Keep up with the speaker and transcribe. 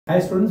Hi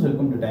students,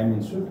 welcome to Time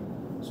Institute.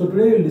 So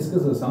today we will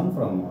discuss a sum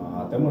from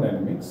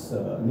thermodynamics,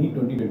 Neet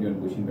 2021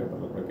 question paper.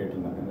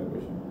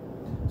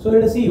 So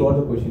let us see what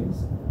the question is.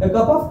 A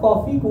cup of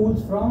coffee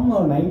cools from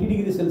 90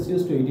 degrees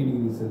Celsius to 80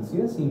 degrees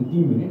Celsius in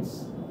T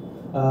minutes.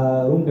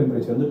 Room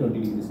temperature is 20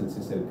 degrees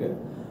Celsius.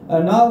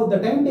 Now the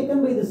time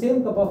taken by the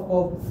same cup of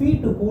coffee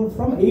to cool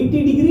from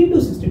 80 degree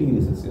to 60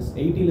 degrees Celsius.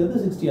 80 to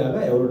 60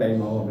 every time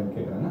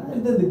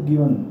the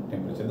given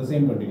temperature, the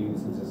same 20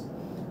 degrees Celsius.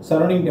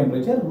 Surrounding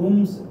temperature,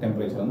 room's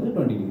temperature is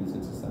 20 degrees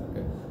Celsius.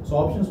 So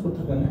options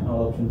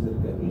all options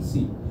we'll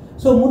see.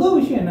 So முதல்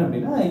விஷயம் என்ன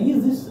அப்படினா, is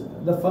this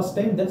the first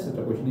time that such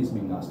a question is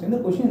being asked? இந்த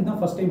question தான்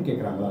first time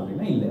கேக்குறாங்களா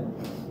அப்படினா இல்ல.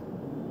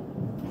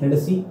 Let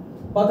us see.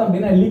 பார்த்தா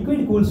அப்படினா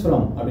liquid cools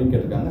from அப்படினு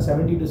கேட்டிருக்காங்க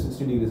 70 to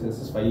 60 degrees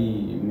Celsius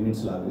 5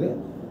 minutes ஆகுது.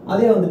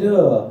 அதே வந்துட்டு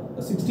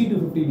 60 to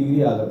 50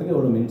 degree ஆகிறதுக்கு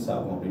எவ்வளவு minutes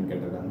ஆகும் அப்படினு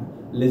கேட்டிருக்காங்க.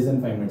 less than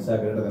 5 minutes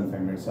greater than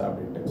 5 minutes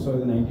அப்படினு. So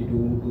இது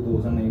 92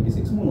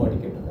 2096 மூணு வாட்டி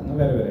கேட்டிருக்காங்க.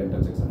 வேற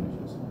entrance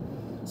examinations.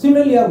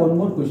 Similarly, I have one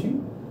more question.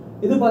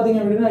 இது பாத்தீங்க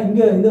அப்படினா இங்க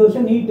இந்த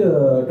வருஷம் நீட்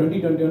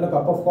 2021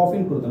 கப் ஆஃப் காஃபி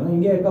கொடுத்தோம்.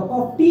 இங்க cup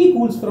of tea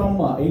cools from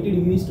 80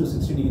 degrees to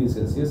 60 degrees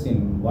Celsius in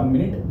 1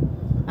 minute.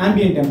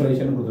 ambient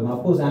temperature கொடுத்தோம். Of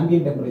course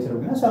ambient temperature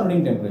அப்படினா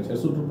surrounding temperature,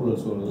 சுற்றுப்புற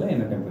சூழல்ல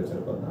என்ன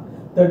டெம்பரேச்சர் பார்த்தா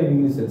 30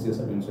 degrees Celsius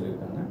அப்படினு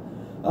சொல்லிருக்காங்க.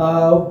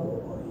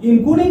 In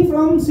cooling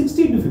from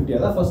 60 to 50,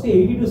 அதாவது first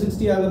 80 to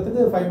 60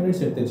 ஆகிறதுக்கு 5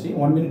 minutes எடுத்துச்சு,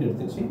 1 minute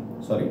எடுத்துச்சு.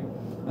 Sorry.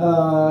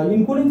 In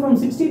cooling from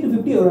 60 to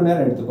 50 எவ்வளவு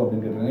நேரம் எடுத்துக்கும்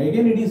அப்படினு கேக்குறாங்க.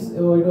 Again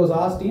it was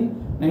asked in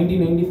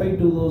 1995,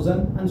 2000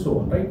 and so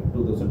on, right?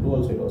 2002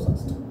 also it was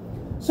asked.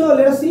 So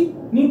let us see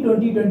Neet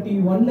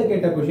 2021 ல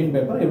கேட்ட question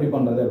paper எப்படி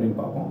பண்றது அப்படினு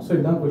பாப்போம். So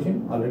இதான் question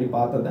already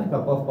பார்த்ததா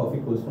cup of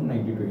coffee cools from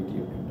 90 to 80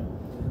 அப்படினு.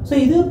 So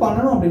இது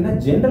பண்ணனும் அப்படினா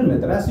general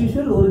method as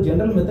usual ஒரு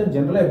general method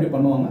ஜெனரலா எப்படி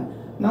பண்ணுவாங்க?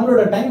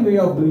 நம்மளோட time way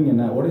of doing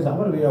என்ன? What is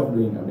our way of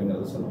doing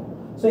அப்படிங்கறத சொல்லுவோம்.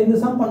 So இந்த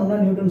sum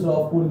பண்ணனும்னா Newton's law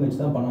of cooling வச்சு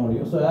தான் பண்ண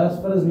முடியும். So as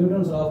far as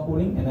Newton's law of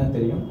cooling என்ன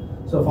தெரியும்?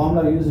 So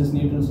formula used is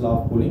Newton's law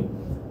of cooling.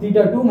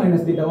 Theta 2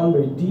 minus theta 1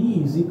 by T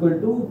is equal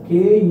to K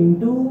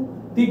into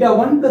theta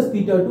 1 plus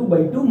theta 2 by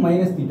 2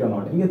 minus theta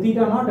 0. இங்க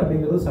theta 0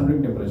 அப்படிங்கிறது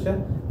surrounding temperature.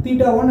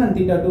 Theta 1 and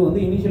theta 2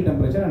 வந்து initial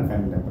temperature and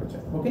final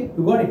temperature. Okay,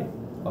 you got it?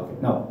 Okay,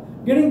 now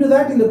getting to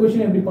that, இந்த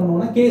question எப்படி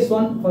பண்ணுவோம்னா case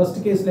 1 first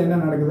caseல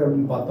என்ன நடக்குது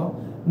அப்படினு பார்த்தோம்.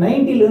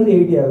 90 ல இருந்து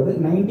 80 ஆகுது.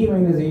 90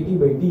 minus 80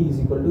 by T is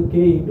equal to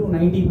K into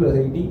 90 plus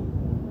 80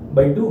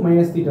 by 2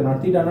 minus theta 0.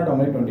 Theta 0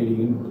 அவங்களே 20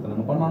 degree னு கொடுத்தாங்க.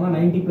 பண்ணோம்னா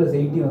 90 plus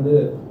 80 வந்து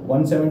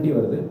 170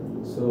 வருது.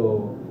 So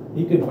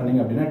equate பண்ணீங்க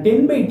அப்படினா 10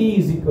 by T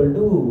is equal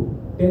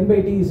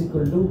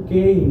to K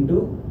into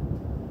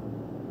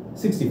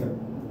 65.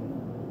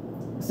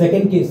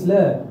 Second caseல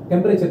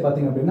temperature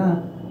பாத்தீங்க அப்படினா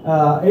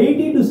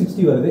 80 to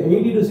 60 வருது.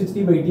 80 to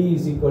 60 by T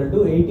is equal to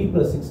 80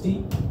 plus 60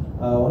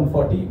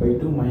 140 by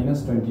 2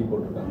 minus 20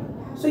 போட்டுருக்காங்க.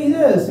 So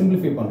இதை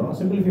simplify பண்றோம்.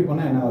 simplify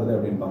பண்ணா என்ன வருது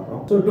அப்படினு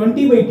பார்க்கறோம். So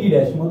 20 by T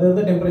dash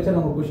முதல்ல டெம்பரேச்சர்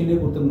நம்ம क्वेश्चनலயே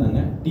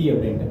கொடுத்திருந்தாங்க T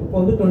அப்படினு. இப்போ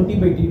வந்து 20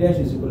 by T dash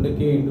is equal to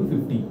K into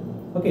 50.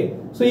 Okay,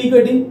 so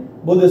equating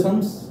both the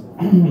sums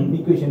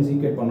equations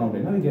equate பண்ணோம்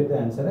அப்படினா we get the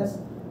answer as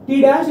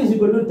T dash is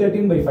equal to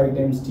 13 by 5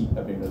 times T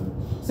அப்படிங்கிறது.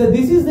 So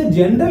this is the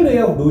general way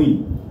of doing.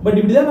 But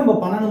இப்படி தான் நம்ம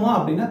பண்ணனுமா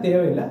அப்படினா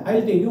தேவையில்லை. I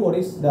will tell you what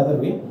is the other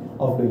way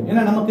of doing.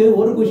 ஏன்னா நமக்கு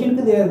ஒரு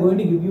क्वेश्चनக்கு they are going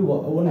to give you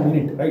 1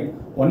 minute, right?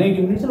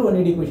 180 minutes or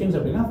 180 questions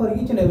அப்படினா for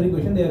each and every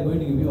question they are going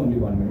to give you only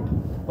 1 minute.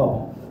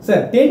 பாப்போம்.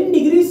 Sir 10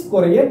 degrees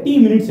குறைய t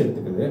minutes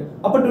எடுத்துக்குது.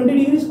 அப்ப 20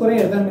 degrees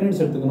குறைய எத்தனை minutes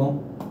எடுத்துக்கணும்?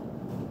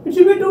 It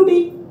should be 2t.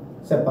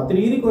 Sir 10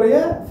 degree குறைய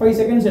 5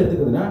 seconds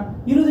எடுத்துக்குதுனா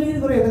 20 degree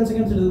குறைய எத்தனை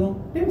செகண்ட்ஸ் எடுத்துக்கும்?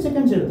 10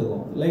 செகண்ட்ஸ்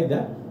எடுத்துக்கும். Like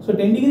that. So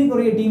 10 degree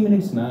குறைய t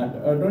minutes na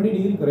 20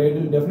 degree குறைய it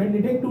will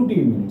definitely take 2t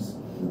minutes.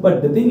 But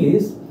the thing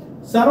is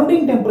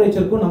surrounding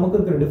temperature க்கு நமக்கு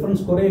இருக்கிற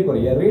டிஃபரன்ஸ்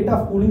குறைய rate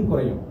of cooling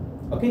குறையும்.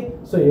 Okay,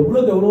 so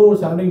எவ்வளவு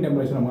surrounding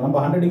temperature நம்ம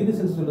 100 degree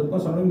Celsius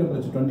இருக்கோம், surrounding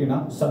temperature 20 னா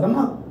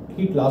சடனா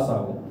heat loss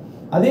ஆகும்.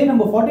 அதே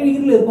நம்ம 40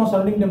 degree ல இருக்கோம்,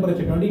 surrounding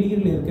temperature 20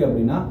 degree ல இருக்கு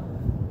அப்படினா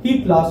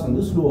heat loss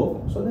வந்து slow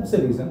ஆகும். So that's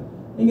the reason.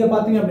 இங்க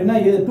பாத்தீங்க அப்படினா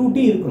 2t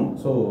இருக்கணும்.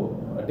 So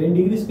 10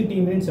 degrees க்கு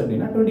t minutes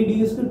அப்படினா 20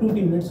 degrees க்கு 2t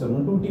minutes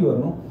வரணும், 2t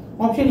வரணும்.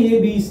 ஆப்ஷன் A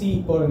B C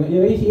போடுங்க.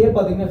 A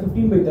பாத்தீங்கன்னா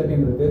 15 by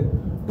 13 இருக்கு,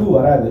 2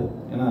 வராது.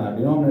 ஏன்னா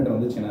டினாமினேட்டர்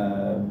வந்து சின்ன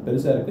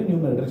பெருசா இருக்கு,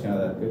 நியூமரேட்டர்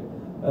சின்னதா இருக்கு.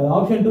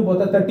 ஆப்ஷன் 2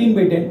 பார்த்தா 13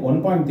 by 10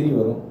 1.3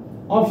 வரும்.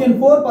 ஆப்ஷன்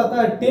 4 பார்த்தா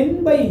 10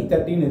 by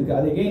 13 இருக்கு.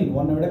 அது again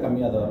 1 விட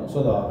கம்மியா தான் வரும். So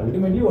the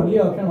ultimately only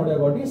option what I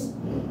got is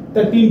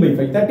 13 by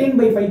 5. 13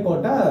 by 5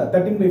 போட்டா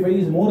 13 by 5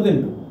 is more than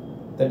 2.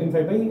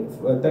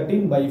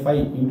 13 by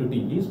 5 into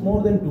t is more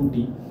than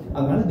 2t.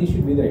 அதனால this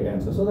should be the right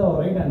answer. So the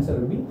right answer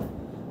will be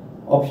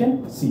option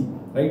C.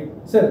 Right?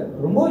 Sir,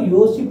 ரொம்ப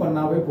யோசிச்சு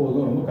பண்ணாவே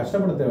போதும், ரொம்ப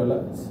கஷ்டப்பட தேவையில்லை,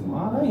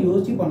 சுமாரா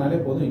யோசிச்சு பண்ணாலே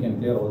போதும். you can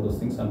clear all those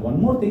things. And one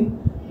more thing,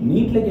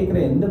 நீட்ல கேட்குற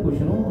எந்த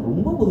கொஷனும்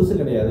ரொம்ப புதுசு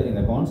கிடையாது.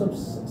 இந்த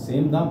கான்செப்ட்ஸ்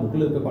சேம் தான்,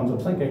 புக்கில் இருக்க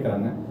கான்செப்ட்ஸ் தான்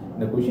கேட்குறாங்க.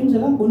 இந்த கொஷின்ஸ்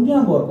எல்லாம் கொஞ்சம்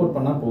நம்ம ஒர்க் அவுட்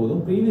பண்ணால்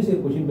போதும், ப்ரீவியஸ்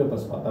இயர் கொஷின்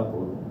பேப்பர்ஸ் பார்த்தா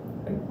போதும்.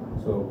 Right?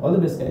 So all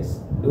the best guys,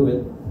 do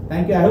well.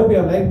 Thank you. I hope you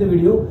have liked the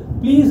video.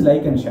 Please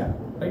like and share.